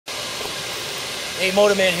Hey,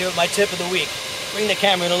 Motorman here with my tip of the week. Bring the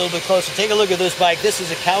camera in a little bit closer. Take a look at this bike. This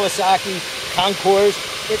is a Kawasaki Concourse.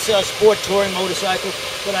 It's a sport touring motorcycle.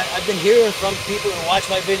 But I've been hearing from people who watch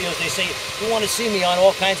my videos. They say, you want to see me on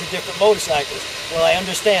all kinds of different motorcycles. Well, I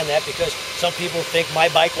understand that because some people think my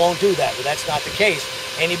bike won't do that. But that's not the case.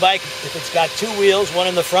 Any bike, if it's got two wheels, one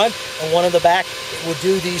in the front and one in the back, it will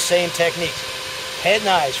do these same techniques. Head and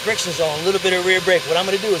eyes, friction zone, a little bit of rear brake. What I'm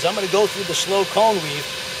going to do is I'm going to go through the slow cone weave,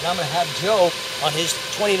 and I'm going to have Joe on his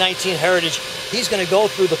 2019 Heritage. He's going to go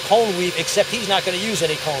through the cone weave, except he's not going to use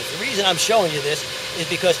any cones. The reason I'm showing you this is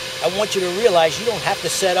because I want you to realize you don't have to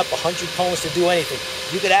set up 100 cones to do anything.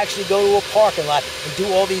 You could actually go to a parking lot and do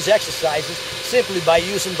all these exercises simply by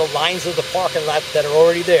using the lines of the parking lot that are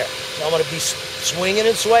already there. So I'm going to be swinging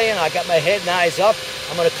and swaying. I got my head and eyes up.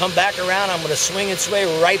 I'm going to come back around. I'm going to swing and sway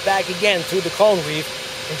right back again through the cone weave.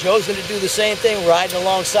 And Joe's going to do the same thing riding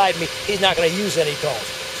alongside me. He's not going to use any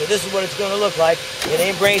cones. So this is what it's going to look like. It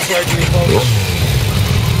ain't brain surgery, folks.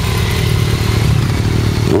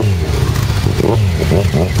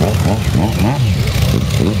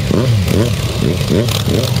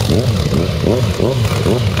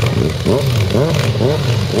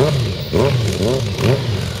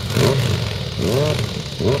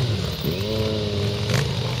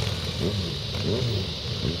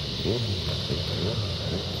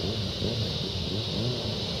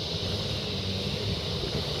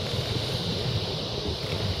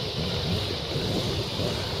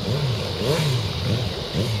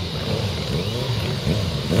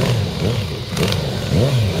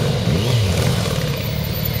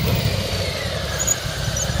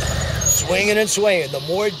 Swinging and swaying. The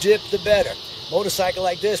more dip, the better. Motorcycle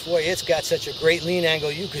like this, boy, it's got such a great lean angle.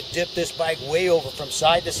 You could dip this bike way over from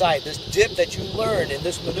side to side. This dip that you learn in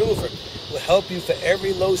this maneuver will help you for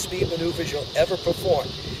every low-speed maneuvers you'll ever perform.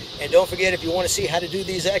 And don't forget, if you want to see how to do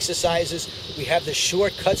these exercises, we have the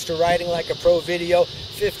Shortcuts to Riding Like a Pro video.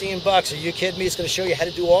 15 bucks. Are you kidding me? It's going to show you how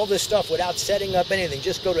to do all this stuff without setting up anything.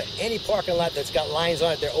 Just go to any parking lot that's got lines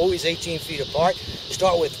on it. They're always 18 feet apart.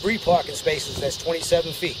 Start with 3 parking spaces. That's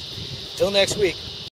 27 feet. Till next week.